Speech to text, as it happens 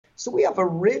So we have a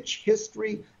rich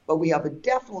history, but we have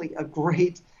definitely a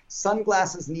great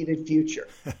sunglasses needed future.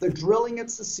 The drilling at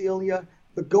Cecilia,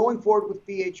 the going forward with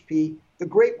BHP, the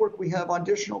great work we have on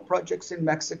additional projects in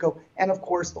Mexico, and of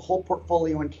course the whole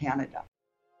portfolio in Canada.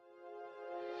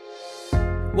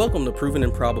 Welcome to Proven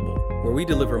and Probable, where we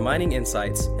deliver mining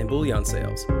insights and bullion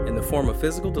sales in the form of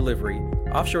physical delivery,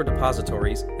 offshore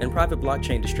depositories, and private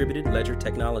blockchain distributed ledger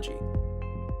technology.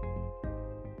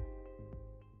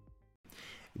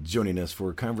 Joining us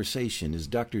for a conversation is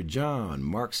Dr. John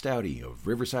Mark Staude of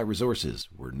Riverside Resources,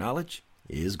 where knowledge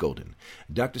is golden.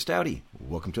 Dr. Staude,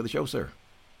 welcome to the show, sir.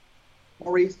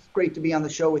 Maurice, great to be on the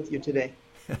show with you today.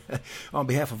 On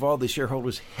behalf of all the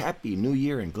shareholders, Happy New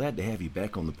Year and glad to have you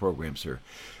back on the program, sir.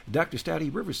 Dr.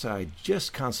 Staude, Riverside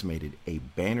just consummated a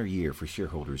banner year for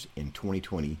shareholders in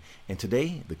 2020, and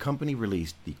today the company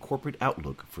released the corporate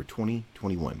outlook for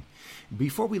 2021.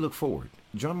 Before we look forward,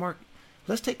 John Mark,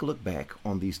 let's take a look back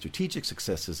on the strategic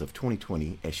successes of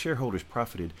 2020 as shareholders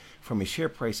profited from a share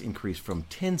price increase from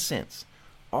 10 cents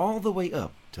all the way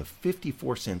up to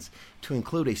 54 cents to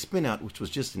include a spinout which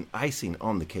was just an icing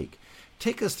on the cake.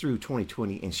 Take us through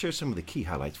 2020 and share some of the key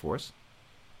highlights for us.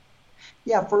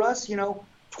 Yeah, for us,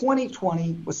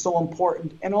 2020 was so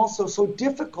important and also so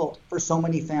difficult for so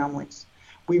many families.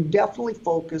 We've definitely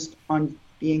focused on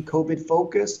being COVID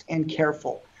focused and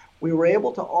careful. We were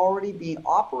able to already be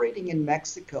operating in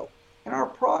Mexico, and our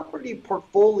property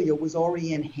portfolio was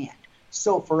already in hand.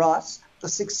 So for us, the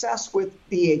success with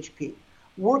BHP,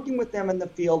 working with them in the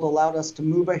field allowed us to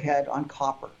move ahead on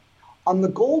copper. On the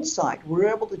gold side, we were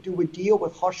able to do a deal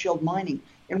with Hochschild Mining,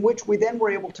 in which we then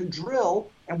were able to drill,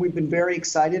 and we've been very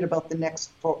excited about the next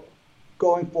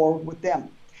going forward with them.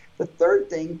 The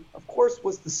third thing, of course,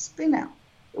 was the spin out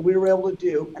that we were able to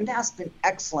do, and that's been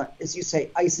excellent, as you say,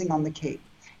 icing on the cake.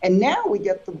 And now we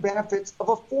get the benefits of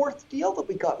a fourth deal that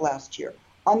we got last year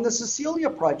on the Cecilia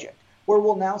project, where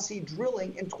we'll now see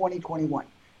drilling in 2021.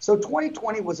 So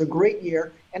 2020 was a great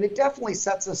year, and it definitely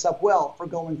sets us up well for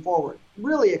going forward.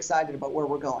 Really excited about where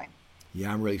we're going.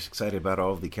 Yeah, I'm really excited about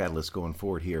all of the catalysts going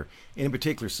forward here. And in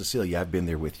particular, Cecilia, I've been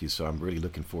there with you, so I'm really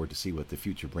looking forward to see what the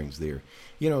future brings there.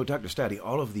 Dr. Staude,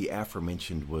 all of the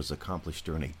aforementioned was accomplished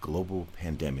during a global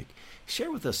pandemic. Share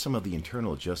with us some of the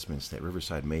internal adjustments that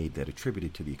Riverside made that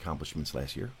attributed to the accomplishments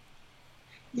last year.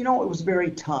 It was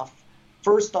very tough.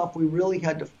 First off, we really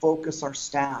had to focus our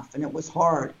staff, and it was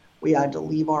hard. We had to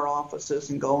leave our offices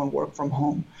and go and work from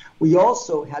home. We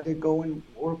also had to go and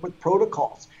work with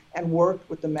protocols and worked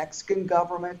with the Mexican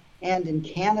government and in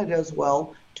Canada as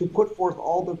well to put forth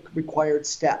all the required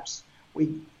steps.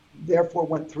 We therefore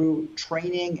went through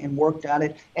training and worked at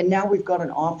it. And now we've got an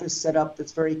office set up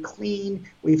that's very clean.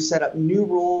 We've set up new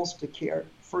roles to care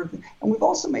for, and we've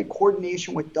also made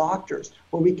coordination with doctors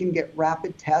where we can get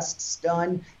rapid tests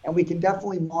done, and we can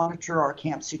definitely monitor our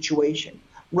camp situation.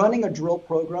 Running a drill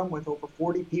program with over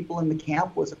 40 people in the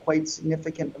camp was a quite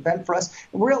significant event for us.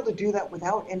 And we're able to do that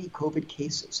without any COVID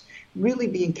cases, really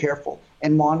being careful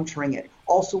and monitoring it.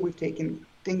 Also, we've taken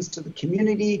things to the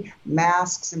community,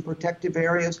 masks in protective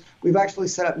areas. We've actually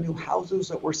set up new houses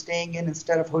that we're staying in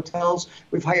instead of hotels.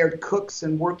 We've hired cooks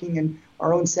and working in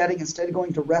our own setting instead of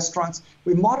going to restaurants.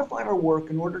 We've modified our work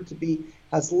in order to be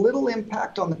as little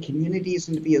impact on the communities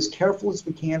and to be as careful as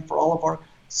we can for all of our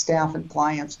staff and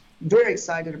clients. Very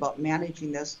excited about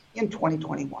managing this in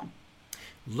 2021.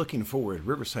 Looking forward,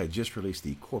 Riverside just released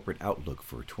the corporate outlook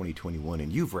for 2021,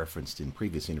 and you've referenced in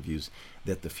previous interviews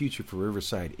that the future for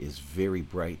Riverside is very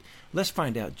bright. Let's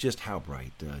find out just how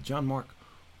bright. John Mark,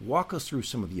 walk us through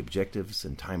some of the objectives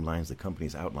and timelines the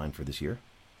company's outlined for this year.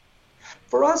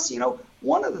 For us,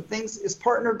 one of the things is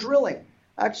partner drilling.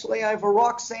 Actually, I have a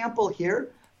rock sample here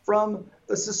from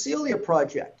the Cecilia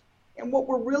project. And what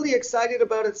we're really excited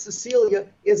about at Cecilia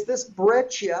is this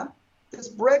breccia. This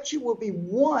breccia will be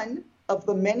one of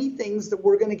the many things that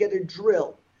we're going to get a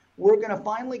drill. We're going to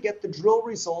finally get the drill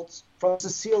results from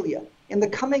Cecilia. In the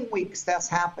coming weeks, that's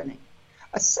happening.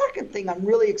 A second thing I'm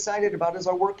really excited about is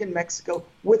our work in Mexico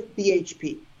with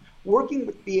BHP. Working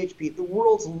with BHP, the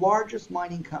world's largest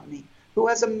mining company, who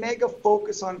has a mega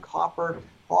focus on copper,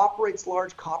 operates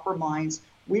large copper mines.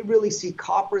 We really see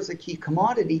copper as a key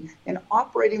commodity, and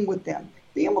operating with them,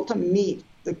 being able to meet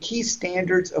the key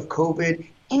standards of COVID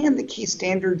and the key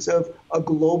standards of a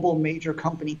global major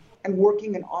company, and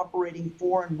working and operating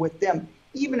for and with them,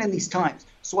 even in these times.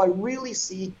 So I really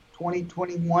see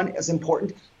 2021 as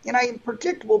important, and I in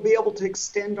particular will be able to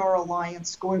extend our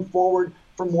alliance going forward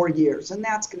for more years, and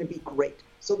that's going to be great.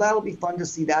 So that'll be fun to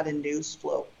see that in news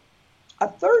flow. A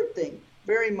third thing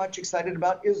very much excited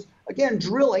about is, again,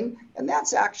 drilling, and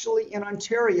that's actually in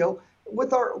Ontario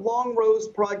with our Long Rose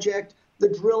project, the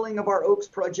drilling of our Oaks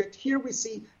project. Here we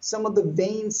see some of the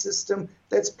vein system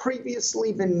that's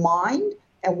previously been mined,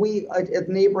 and we at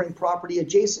neighboring property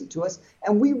adjacent to us,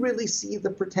 and we really see the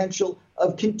potential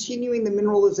of continuing the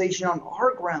mineralization on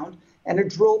our ground and a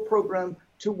drill program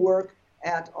to work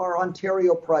at our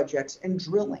Ontario projects and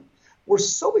drilling. We're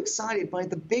so excited by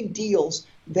the big deals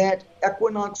that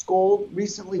Equinox Gold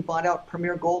recently bought out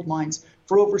Premier Gold Mines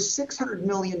for over $600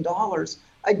 million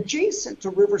adjacent to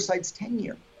Riverside's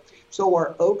tenure. So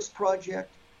our Oaks project,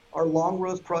 our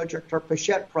Longrose project, our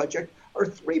Pechette project are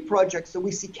three projects that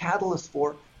we see catalysts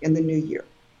for in the new year.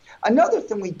 Another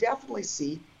thing we definitely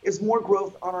see is more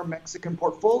growth on our Mexican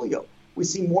portfolio. We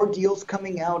see more deals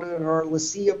coming out at our La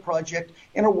Silla project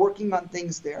and are working on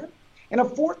things there. And a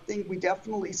fourth thing we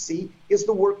definitely see is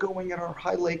the work going at our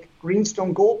High Lake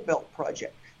Greenstone Gold Belt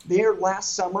project. There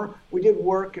last summer, we did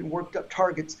work and worked up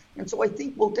targets. And so I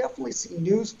think we'll definitely see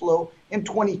news flow in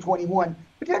 2021,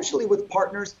 potentially with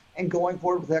partners and going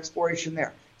forward with exploration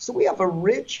there. So we have a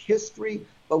rich history,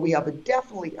 but we have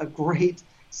definitely a great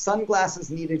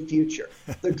sunglasses needed future.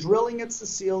 The drilling at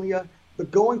Cecilia, the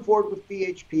going forward with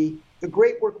BHP, the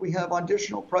great work we have on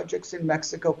additional projects in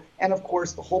Mexico, and of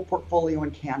course the whole portfolio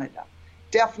in Canada.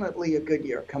 Definitely a good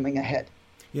year coming ahead.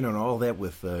 You know, and all that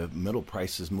with metal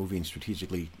prices moving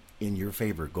strategically in your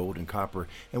favor, gold and copper.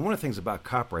 And one of the things about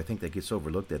copper, I think that gets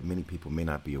overlooked that many people may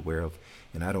not be aware of,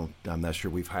 and I'm not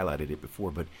sure we've highlighted it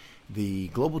before, but the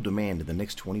global demand in the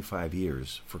next 25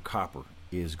 years for copper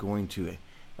is going to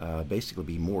basically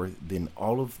be more than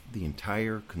all of the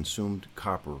entire consumed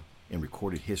copper in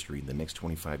recorded history in the next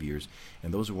 25 years.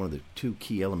 And those are one of the two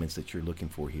key elements that you're looking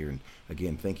for here. And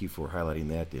again, thank you for highlighting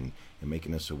that and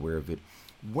making us aware of it.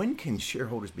 When can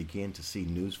shareholders begin to see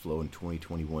news flow in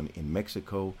 2021 in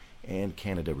Mexico and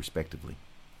Canada, respectively?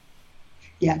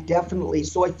 Yeah, definitely.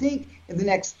 So I think in the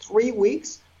next 3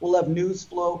 weeks, we'll have news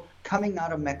flow coming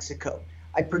out of Mexico.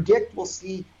 I predict we'll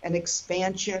see an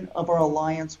expansion of our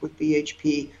alliance with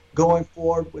BHP going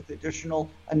forward with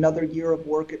another year of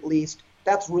work at least.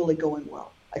 That's really going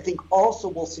well. I think also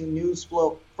we'll see news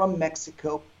flow from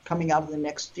Mexico coming out in the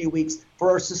next few weeks for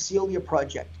our Cecilia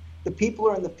project. The people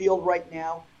are in the field right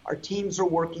now. Our teams are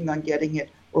working on getting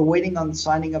it. We're waiting on the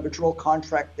signing of a drill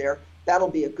contract there. That'll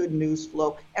be a good news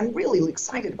flow and really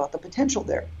excited about the potential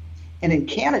there. And in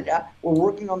Canada, we're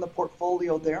working on the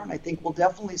portfolio there, and I think we'll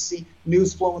definitely see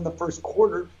news flow in the first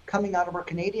quarter coming out of our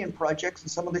Canadian projects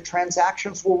and some of the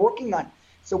transactions we're working on.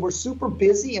 So we're super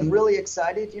busy and really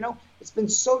excited. You know, it's been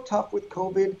so tough with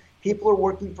COVID. People are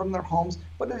working from their homes,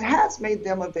 but it has made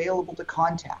them available to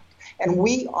contact. And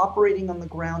we, operating on the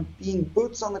ground, being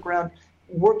boots on the ground,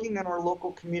 working in our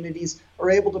local communities,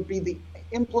 are able to be the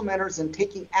implementers and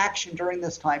taking action during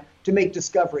this time to make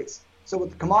discoveries. So with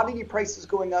the commodity prices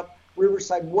going up,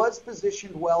 Riverside was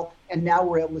positioned well, and now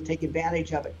we're able to take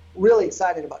advantage of it. Really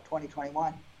excited about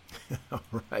 2021. All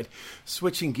right.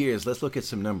 Switching gears, let's look at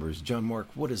some numbers. John Mark,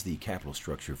 what is the capital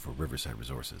structure for Riverside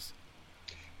Resources?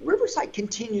 Riverside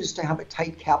continues to have a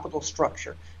tight capital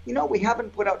structure. You know, we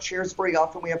haven't put out shares very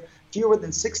often. We have fewer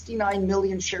than 69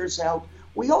 million shares out.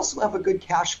 We also have a good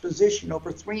cash position,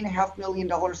 over $3.5 million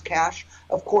cash.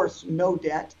 Of course, no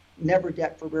debt, never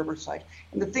debt for Riverside.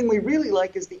 And the thing we really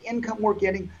like is the income we're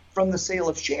getting from the sale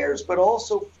of shares, but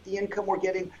also the income we're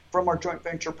getting from our joint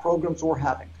venture programs we're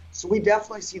having. So we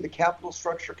definitely see the capital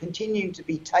structure continuing to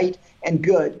be tight and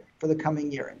good for the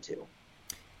coming year and two.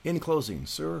 In closing,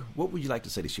 sir, what would you like to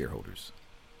say to shareholders?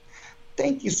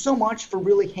 Thank you so much for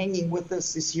really hanging with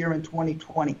us this year in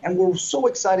 2020. And we're so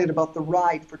excited about the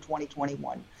ride for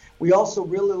 2021. We also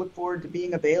really look forward to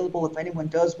being available if anyone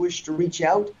does wish to reach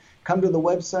out. Come to the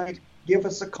website, give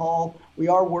us a call. We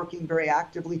are working very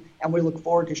actively, and we look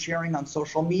forward to sharing on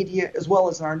social media as well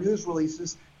as in our news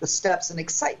releases the steps and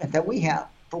excitement that we have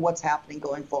for what's happening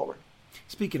going forward.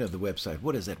 Speaking of the website,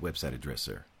 what is that website address,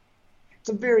 sir? It's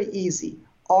very easy.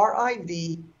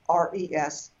 RIVRES.com.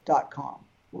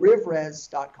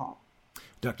 Rivres.com.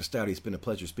 Dr. Staude, it's been a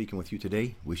pleasure speaking with you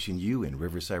today. Wishing you and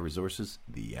Riverside Resources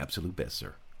the absolute best,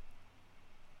 sir.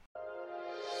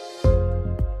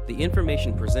 The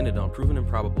information presented on Proven and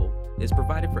Probable is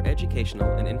provided for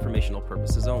educational and informational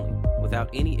purposes only, without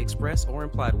any express or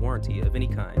implied warranty of any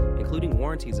kind, including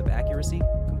warranties of accuracy,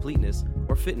 completeness,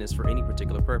 or fitness for any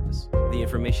particular purpose. The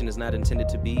information is not intended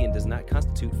to be and does not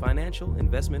constitute financial,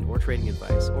 investment, or trading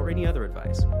advice, or any other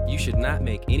advice. You should not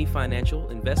make any financial,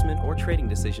 investment, or trading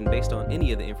decision based on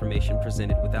any of the information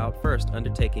presented without first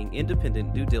undertaking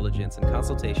independent due diligence and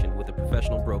consultation with a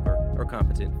professional broker or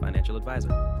competent financial advisor.